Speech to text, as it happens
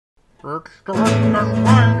It's the Ryan and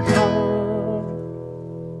Ryan Show.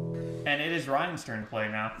 And it is Ryan's turn to play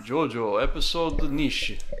now. Jojo, episode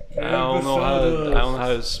niche. I don't know how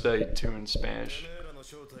to say two in Spanish.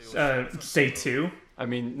 Say two. I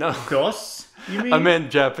mean, no. Dos, you mean? I meant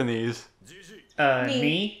Japanese.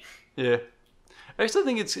 Me. Yeah. I actually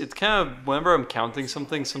think it's kind of, whenever I'm counting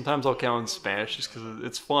something, sometimes I'll count in Spanish just because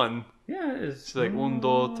it's fun. Yeah, it is. It's like, un,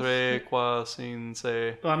 dos, tres, cuatro,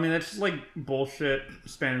 cinco. Well, I mean, that's just like bullshit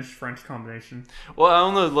Spanish-French combination. Well, I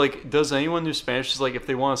don't know, like, does anyone do Spanish, just like, if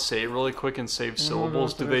they want to say it really quick and save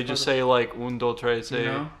syllables, do they just say, like, un, dos, tres,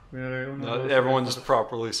 No. No, everyone just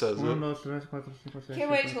properly says it.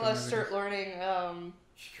 Can't wait till I start learning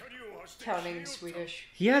counting Swedish.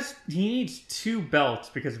 He needs 2 belts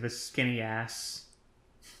because of his skinny ass.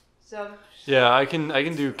 So. Yeah, I can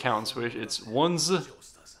do count switch. It's ones,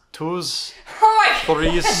 twos, Oh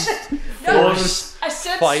threes, no, fours, I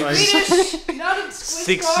said fives, Swedish, not in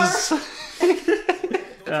sixes.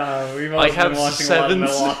 We've all been watching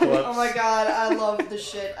sevens. a lot of Metalocalypse. Oh my god, I love the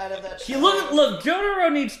shit out of that show. Look,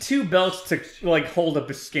 Jotaro needs 2 belts to like hold up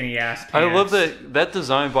his skinny ass pants. I love that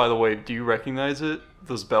design, by the way. Do you recognize it?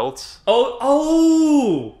 Those belts?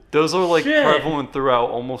 Oh! Those are like shit. prevalent throughout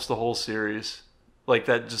almost the whole series. Like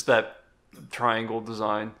that triangle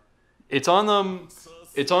design. It's on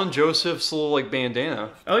Joseph's little like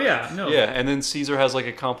bandana. Oh yeah, no. Yeah, and then Caesar has like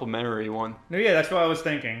a complimentary one. No, yeah, that's what I was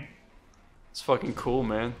thinking. It's fucking cool,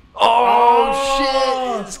 man. Oh,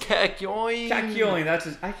 shit! It's Kakyoin. Kakyoin, that's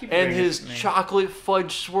his. I keep and forgetting his name. chocolate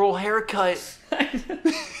fudge swirl haircut.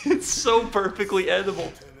 It's so perfectly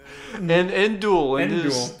edible. And Endul and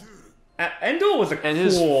his Endul was a cool. And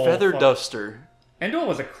his feather duster. Endul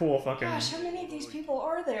was a cool fucking. Gosh, how many of these people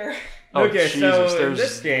are there? Oh, Okay, Jesus, so there's in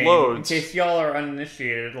this game, loads. in case y'all are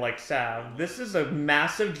uninitiated like Sav, this is a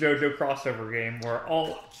massive JoJo crossover game where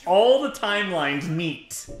all the timelines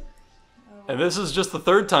meet. And this is just the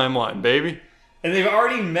 3rd timeline, baby. And they've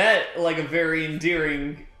already met like a very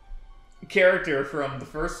endearing character from the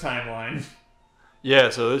first timeline.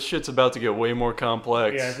 Yeah, so this shit's about to get way more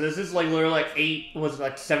complex. Yeah, so this is like literally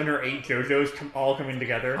like 7 or 8 JoJos all coming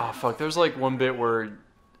together. Oh, fuck, there's like one bit where...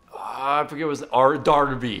 I forget what it was...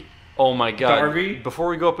 Darby. Oh my god. Darby? Before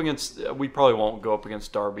we go up against... We probably won't go up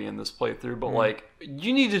against Darby in this playthrough, but like,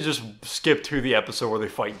 you need to just skip to the episode where they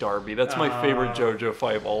fight Darby. That's my favorite JoJo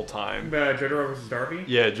fight of all time. Jotaro versus Darby?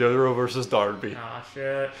 Yeah, Jotaro versus Darby. Aw,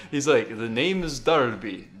 shit. He's like, the name is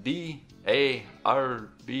Darby. D-A-R-B-Y.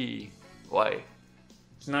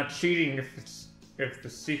 It's not cheating if the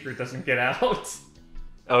secret doesn't get out.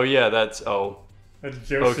 Oh yeah, that's... Oh. That's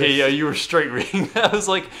Joseph. Okay, yeah, you were straight reading that. I was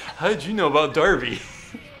like, how did you know about Darby?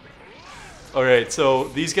 Alright, so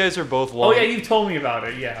these guys are both long... Oh yeah, you told me about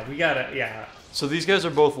it. Yeah, we got it. Yeah. So these guys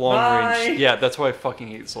are both long range... Yeah, that's why I fucking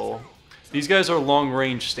hate Soul. These guys are long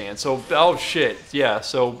range stance. So, oh shit. Yeah,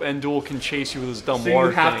 so Endul can chase you with his dumb water So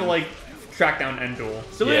you have thing. to like track down Endul.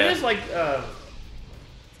 So Yeah. it is like...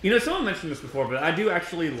 You know, someone mentioned this before, but I do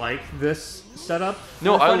actually like this setup.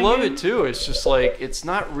 No, for a I fighting love game. it too. It's just like, it's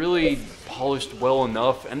not really polished well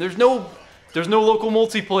enough. And there's no local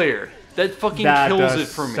multiplayer. That fucking kills it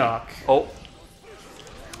for me. Suck. Oh.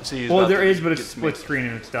 See, Well, there is, but it's split screen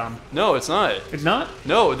and it's dumb. No, it's not. It's not?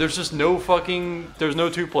 No, there's just no fucking... There's no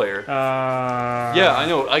 2-player. Yeah, I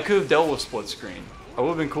know. I could have dealt with split screen. I would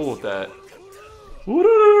have been cool with that.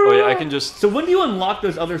 Oh yeah, I can just... So when do you unlock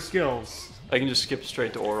those other skills? I can just skip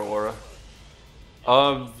straight to Aura.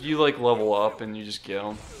 You like level up and you just get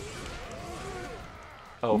them.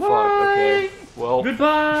 Oh fuck, okay. Well...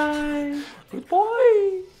 Goodbye!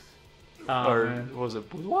 Goodbye! Oh, Or, man. what was it?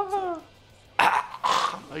 Boudoir?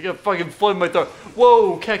 I got fucking flood in my throat.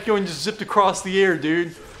 Whoa, Kakyoin just zipped across the air,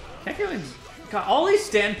 dude. Kakyoin's... God, all these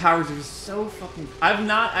stand powers are just so fucking...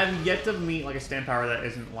 I've yet to meet like a stand power that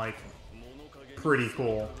isn't like pretty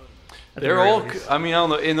cool. They're all... I mean, I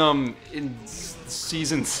don't know. In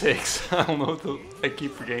season 6, I don't know what I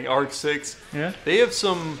keep forgetting. Arc 6. Yeah? They have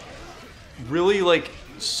some really, like,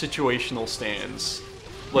 situational stands.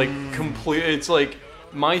 Like, complete... It's like,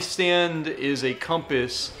 my stand is a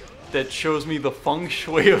compass that shows me the feng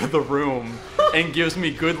shui of the room and gives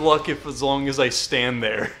me good luck as long as I stand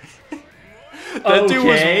there. That dude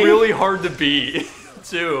was really hard to beat,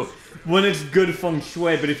 too. When it's good feng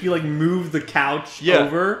shui, but if you like move the couch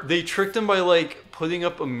over... They tricked him by like putting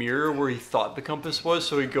up a mirror where he thought the compass was,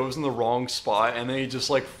 so he goes in the wrong spot and then he just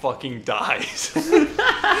like fucking dies.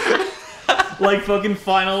 Like fucking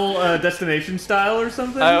Final Destination style or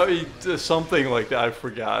something? Something like that, I've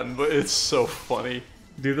forgotten, but it's so funny.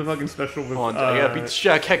 Do the fucking special with... Hold on, I gotta beat the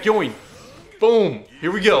shit out of Kakyoin. Boom!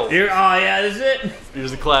 Here we go. Here, oh yeah, this is it. Here's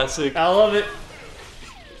the classic. I love it.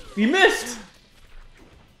 You missed.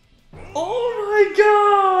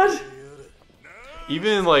 god!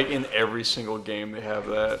 Even like in every single game they have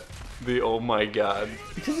that. The oh my god.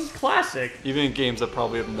 Because it's classic. Even in games that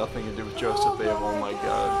probably have nothing to do with Joseph, they have oh my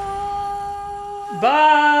god.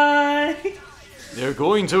 Bye! They're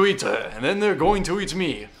going to eat her, and then they're going to eat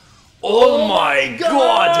me. Oh my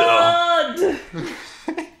god!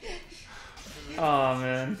 Oh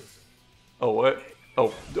man. Oh what?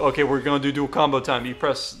 Oh, okay. We're gonna do dual combo time. You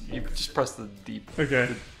just press the deep. Okay.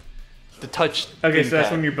 The touch. Okay, so that's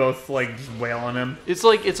pad. when you're both like just wail on him. It's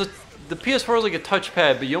like the PS4 is like a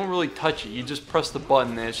touchpad, but you don't really touch it. You just press the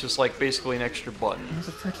button, and it's just like basically an extra button. It's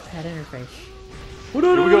a touchpad interface. Here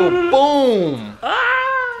we go. Boom! Ah!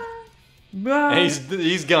 And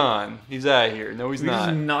he's gone. He's out of here. No, he's We not.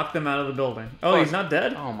 just knocked them out of the building. Oh, Fuck. He's not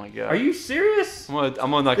dead? Oh my god. Are you serious? I'm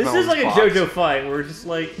gonna knock him This out is with like a this box. JoJo fight where it's just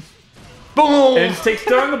like... Boom! And it just takes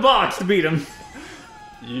throwing the box to beat him.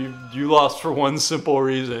 You lost for one simple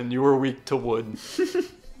reason. You were weak to wood.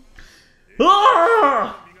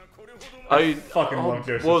 Ah! I fucking love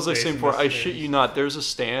Joseph's What was I face saying in for? this I game. shit you not. There's a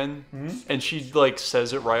stand, and she like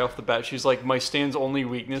says it right off the bat. She's like, "My stand's only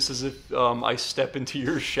weakness is if I step into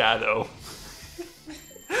your shadow."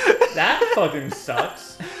 That fucking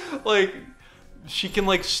sucks. Like, she can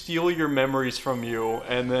like steal your memories from you,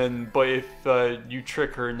 and then but if you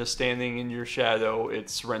trick her into standing in your shadow,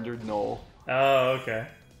 it's rendered null. Oh, okay.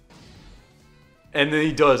 And then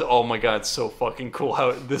he does. Oh my god, it's so fucking cool.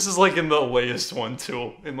 How this is like in the latest one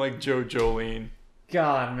too, in like JoJo.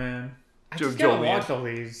 God, man. I just JoJo gotta Lean. watch all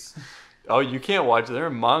these. Oh, you can't watch it. They're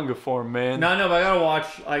in manga form, man. No, but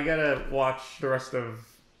I gotta watch the rest of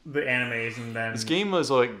the animes and then... This game was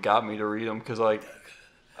like got me to read them because like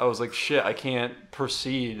I was like, shit, I can't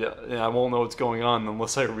proceed and I won't know what's going on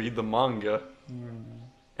unless I read the manga.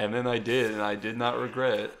 And then I did, and I did not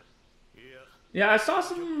regret it. Yeah, I saw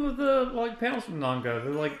some of the like panels from manga.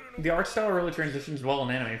 They're like the art style really transitions well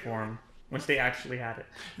in anime form once they actually had it.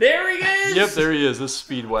 There he is. Yep, there he is. This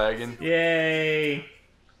Speedwagon. Yay!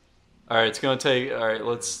 All right, it's gonna take. All right,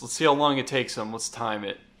 let's see how long it takes him. Let's time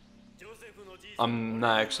it. I'm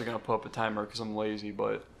not actually gonna put up a timer because I'm lazy,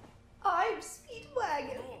 but I'm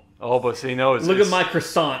Speedwagon. oh, but see, no, it's Look at my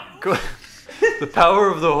croissant. the power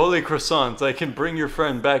of the holy croissant. I can bring your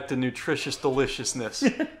friend back to nutritious deliciousness.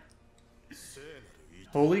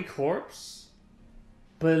 Holy corpse?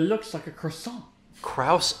 But it looks like a croissant.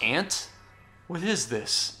 Kraus Ant? What is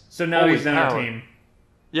this? So now Holy he's in our power. team.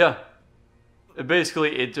 Yeah.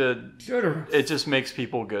 Basically, it Jojo. just makes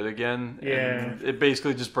people good again. Yeah. And it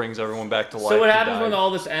basically just brings everyone back to life. So what who happens died. when all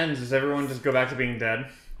this ends? Does everyone just go back to being dead?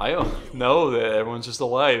 I don't know that everyone's just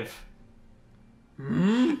alive.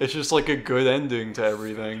 It's just like a good ending to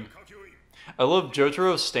everything. I love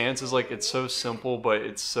Jotaro's stance is like it's so simple, but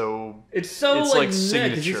it's so It's like like because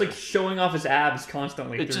signature. he's like showing off his abs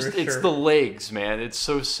constantly. It's through just his it's shirt. the legs, man. It's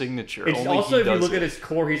so signature. It's Only also he if you does look it. at his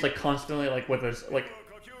core, he's like constantly like with his like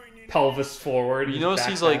pelvis forward. You his notice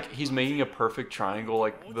he's backpack. like he's making a perfect triangle,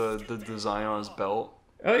 like the design on his belt.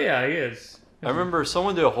 Oh yeah, he is. I remember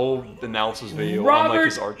someone did a whole analysis video on like Robert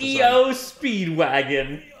his art design. E.O.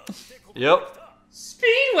 Speedwagon. Yep.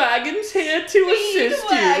 Speedwagon's here to assist you.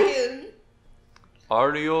 Speedwagon.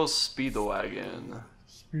 Ario Speedwagon.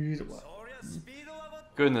 Speedwagon.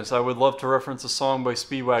 Goodness, I would love to reference a song by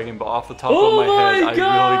Speedwagon, but off the top Oh of my head, my I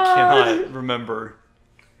God! really cannot remember.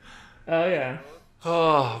 Oh yeah.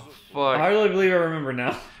 Oh, fuck. I really believe I remember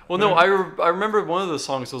now. Well, no, I remember one of the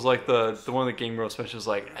songs was like the one of the Game Girl special was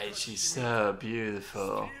like, "Hey, she's so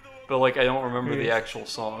beautiful," but like I don't remember the actual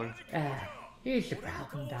song. Here's the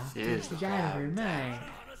problem, Doctor. Here's the She's out of her mind.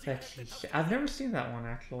 I've never seen that one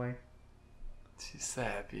actually. She's so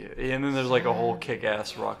beautiful. And then there's like a whole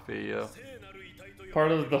kick-ass rock video.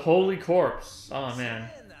 Part of the Holy Corpse. Oh man.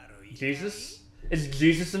 Jesus? Is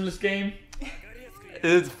Jesus in this game?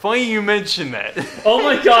 It's funny you mention that. Oh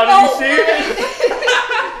my god, are you serious?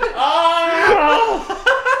 Ah!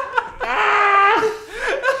 Ah!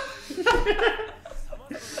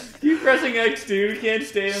 Keep pressing X, dude. We can't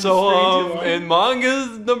stay on the screen too long. And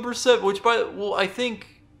manga number 7, which I think,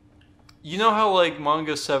 you know how like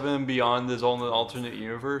manga 7 and beyond is all in an alternate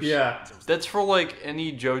universe? Yeah. That's for like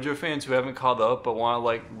any JoJo fans who haven't caught up but want to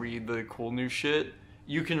like read the cool new shit.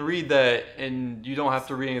 You can read that and you don't have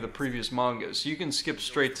to read any of the previous mangas. So you can skip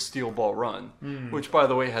straight to Steel Ball Run, which by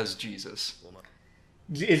the way has Jesus.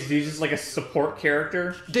 Is Jesus like a support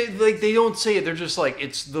character? They don't say it. They're just like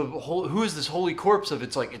it's the whole. Who is this holy corpse of?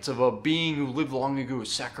 It's like it's of a being who lived long ago who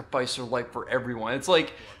sacrificed her life for everyone. It's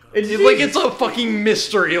like it's a fucking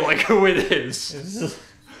mystery like who it is. It's just,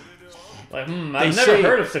 like, I've They never say-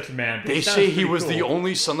 heard of such a man. but They he sounds say he pretty was the cool.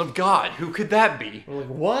 only son of God. Who could that be? We're like,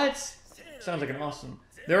 what? Sounds like an awesome.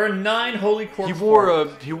 There are 9 holy corpse.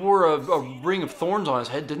 He wore a ring of thorns on his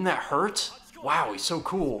head. Didn't that hurt? Wow, he's so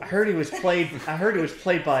cool. I heard he was played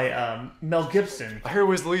by Mel Gibson. I heard he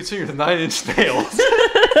was the lead singer of the 9 Inch Nails.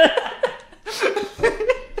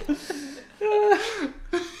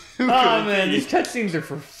 Oh man, these cutscenes are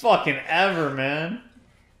for fucking ever, man.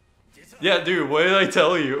 Yeah, dude, what did I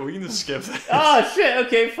tell you? We can just skip this. Oh shit,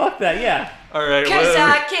 okay, fuck that, yeah. Alright, Cause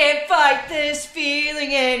whatever. I can't fight this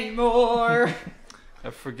feeling anymore. I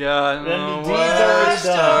forgot Then the what deeds I are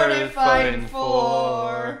started fighting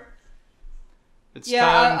for. It's Yeah,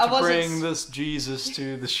 time I to wasn't bring this Jesus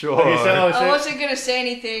to the shore. Okay, I wasn't gonna say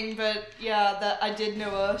anything, but yeah, that I did know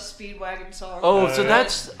a Speedwagon song. Oh, so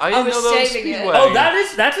that's... I didn't was know that was saving it. Speedwagon. Oh,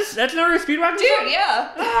 that's another Speedwagon Dude, song?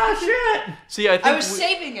 yeah. Ah, shit. See, I think I was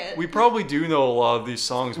saving it. we probably do know a lot of these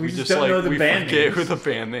songs. We just just don't like know the we band forget names. who the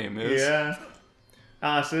band name is. Yeah.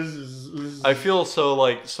 So this is I feel so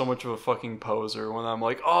much of a fucking poser when I'm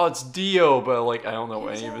like, oh, it's Dio, but like I don't know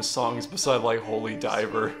any of his songs beside like Holy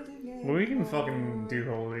Diver. well, we can fucking do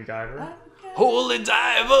Holy Diver. Holy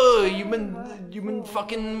Diver, you've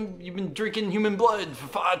been drinking human blood for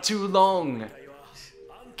far too long.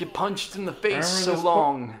 Get punched in the face Remember so this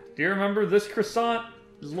long. Do you remember this croissant?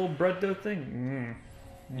 This little bread dough thing?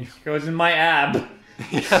 It goes in my ab.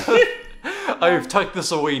 Yeah. I've tucked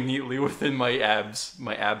this away neatly within my abs,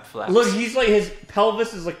 my ab flaps. Look, he's like, his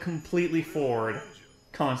pelvis is like completely forward.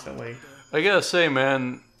 Constantly. I gotta say,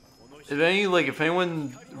 man, if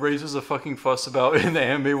anyone raises a fucking fuss about in the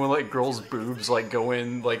anime when like girls' boobs like go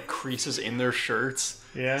in like creases in their shirts,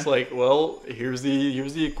 Yeah. it's like, well, here's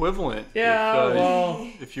the equivalent. Yeah,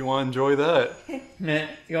 if you want to enjoy that, man,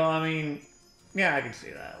 you know, I mean, yeah, I can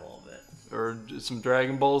see that a little bit. or some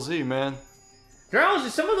Dragon Ball Z, man.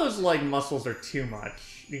 Some of those like muscles are too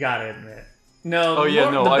much. You gotta admit. No. Oh, yeah,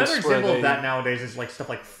 no, The I better swear example they- of that nowadays is like stuff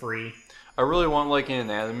like Free. I really want like an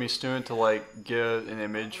anatomy student to like get an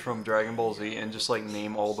image from Dragon Ball Z and just like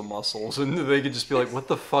name all the muscles, and they could just be like, "What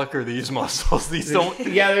the fuck are these muscles? These don't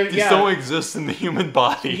don't exist in the human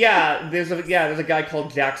body." Yeah, there's a guy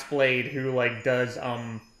called Jax Blade who like does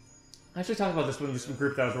I actually talked about this with this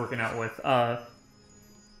group that I was working out with.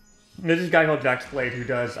 There's this guy called Jax Blade who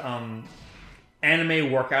does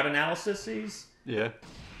anime workout analyses. Yeah.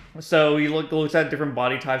 So he looks at different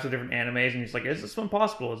body types of different animes, and he's like, "Is this one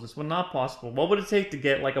possible? Is this one not possible? What would it take to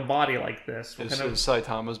get like a body like this? What Is kind of?"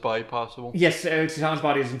 Saitama's body possible? Yes, Saitama's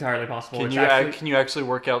body is entirely possible. Can It's you actually, can you actually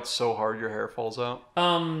work out so hard your hair falls out?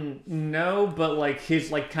 no, but like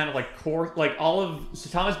his like kind of like core, like all of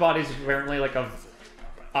Saitama's body is apparently like a.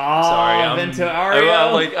 Sorry,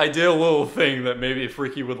 Ventario. I did a little thing that maybe if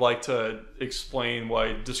Ricky would like to describe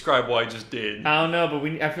what I just did. I don't know,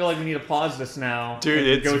 but I feel like we need to pause this now. Dude, and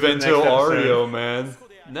it's go to the next Ventario, episode. man.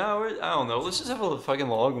 No, I don't know. Let's just have a fucking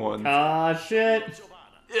long one. Ah, shit.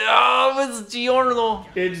 Yeah, it's Giorno.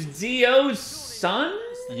 It's Dio's son?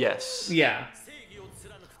 Yes. Yeah.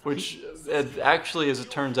 Which, actually, as it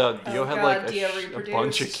turns out, Dio had God, like Dio a reproduced.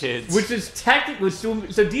 bunch of kids. Which is technically so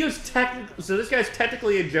Dio's technically so this guy's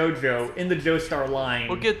technically a Jojo in the Joestar line.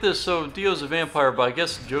 Well, get this. So Dio's a vampire, but I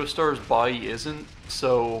guess Joestar's body isn't.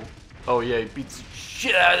 So, oh yeah, he beats the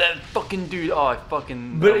shit out of that fucking dude. Oh, I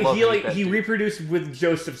love he reproduced with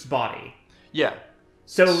Joseph's body. Yeah.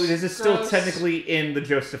 So this is still Gross. technically in the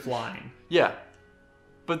Joseph line. Yeah.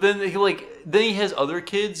 But then he has other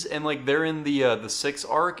kids, and like they're in the 6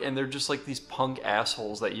 arc, and they're just like these punk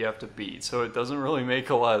assholes that you have to beat. So it doesn't really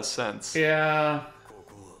make a lot of sense. Yeah.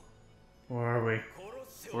 Where are we?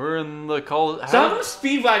 We're in the call. So how come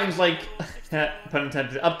Speedwagon's like, pun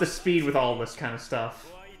intended, up to speed with all this kind of stuff?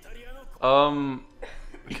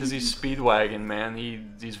 Because he's Speedwagon, man.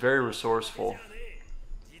 He's very resourceful.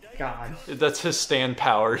 God. That's his stand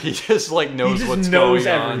power. He just like knows He just what's knows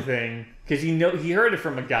going on. everything. Because he heard it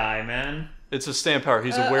from a guy, man. It's his stand power.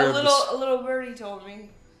 He's aware of a little birdie told me,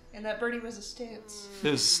 and that birdie was a stance.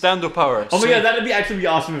 his stand power. Oh my god, that'd be actually be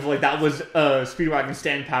awesome if like that was Speedwagon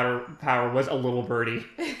stand power was a little birdie.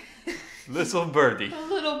 Little birdie. A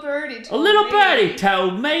little birdie A told little me. birdie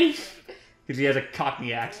told me. Because he has a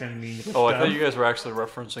Cockney accent and English Oh, I stuff. thought you guys were actually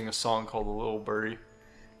referencing a song called "The Little Birdie."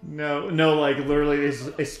 No, like literally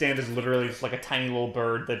his stand is literally just like a tiny little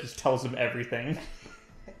bird that just tells him everything.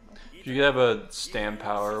 If you could have a stand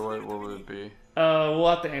power, what would it be? We'll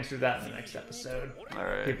have to answer that in the next episode.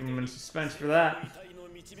 Alright. Keep him in suspense for that.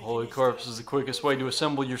 Holy Corpse is the quickest way to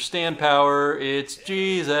assemble your stand power. It's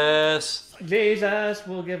Jesus. Jesus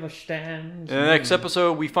will give a stand. In the next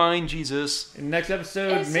episode, we find Jesus. In the next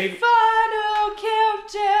episode, It's maybe the final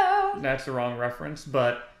countdown. that's the wrong reference,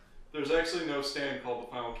 but There's actually no stand called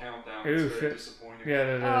the Final Countdown. Ooh, It's very shit. disappointing. yeah,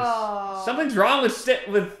 it is. Oh. Something's wrong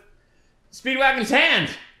with Speedwagon's hand.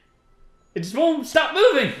 It just won't stop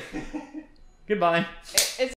moving. Goodbye.